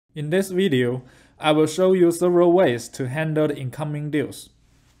In this video, I will show you several ways to handle the incoming deals.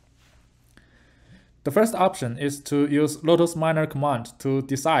 The first option is to use Lotus miner command to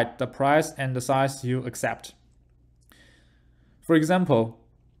decide the price and the size you accept. For example,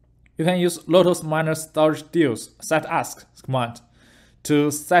 you can use Lotus miner storage deals set ask command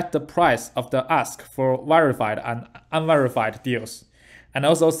to set the price of the ask for verified and unverified deals, and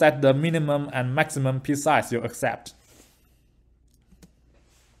also set the minimum and maximum piece size you accept.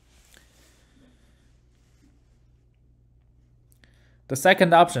 The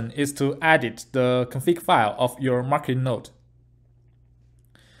second option is to edit the config file of your marketing node.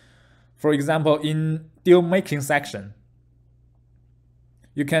 For example, in deal making section,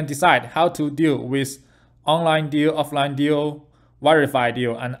 you can decide how to deal with online deal, offline deal, verified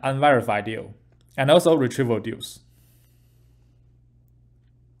deal, and unverified deal, and also retrieval deals.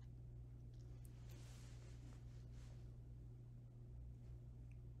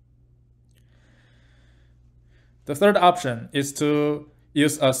 The third option is to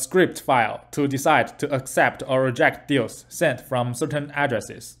use a script file to decide to accept or reject deals sent from certain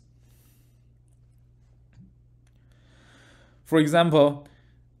addresses. For example,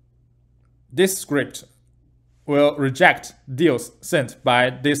 this script will reject deals sent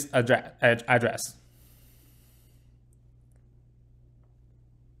by this address.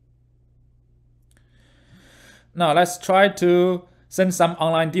 Now let's try to send some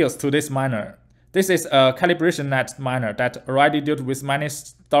online deals to this miner. This is a calibration net miner that already dealt with many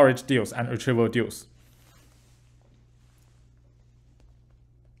storage deals and retrieval deals.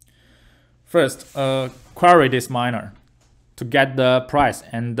 First, query this miner to get the price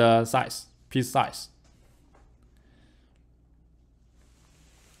and the size, piece size.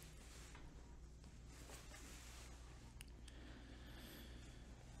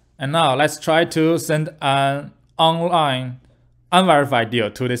 And now let's try to send an online unverified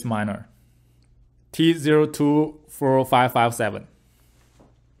deal to this miner. T024557.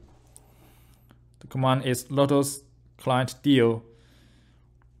 The command is Lotus client deal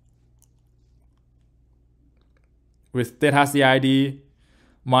with data CID,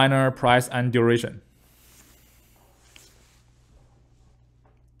 miner, price, and duration.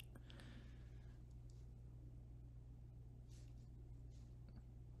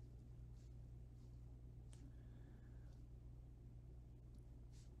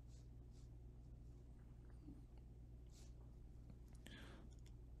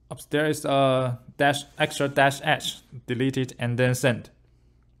 Upstairs is a extra dash h, delete it and then send.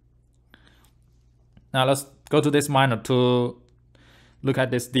 Now let's go to this miner to look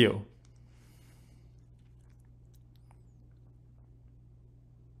at this deal.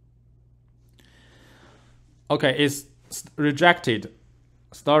 Okay, it's rejected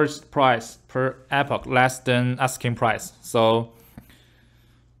storage price per epoch less than asking price. So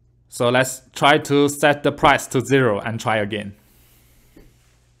let's try to set the price to 0 and try again.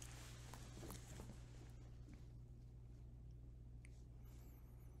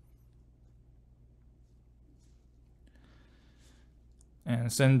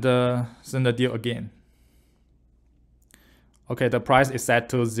 And send the deal again. Okay, the price is set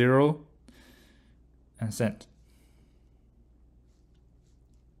to 0 and send.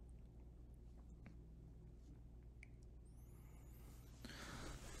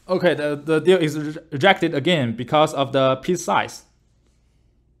 Okay, the deal is rejected again because of the piece size.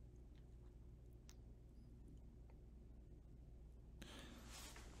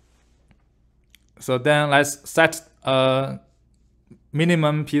 So then let's set a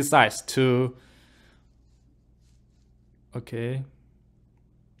minimum piece size to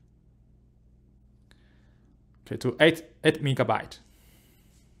to 8 megabyte.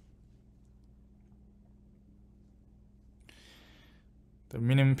 The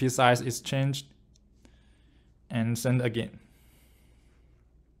minimum piece size is changed and send again.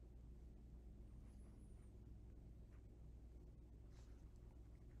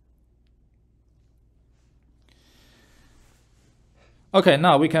 Okay,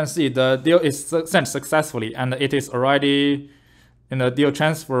 now we can see the deal is sent successfully and it is already in the deal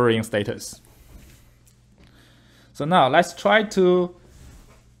transferring status. So now let's try to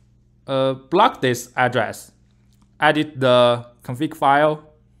block this address, edit the config file.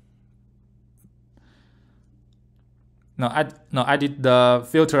 Edit the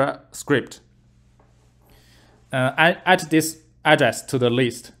filter script. Add this address to the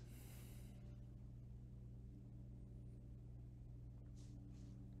list.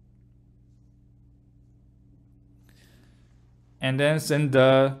 And then send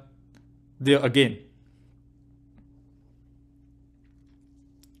the deal again.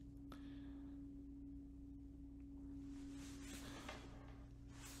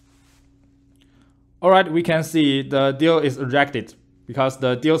 Alright, we can see the deal is rejected because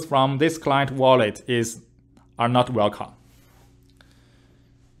the deals from this client wallet are not welcome.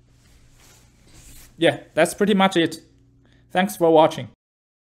 Yeah, that's pretty much it. Thanks for watching.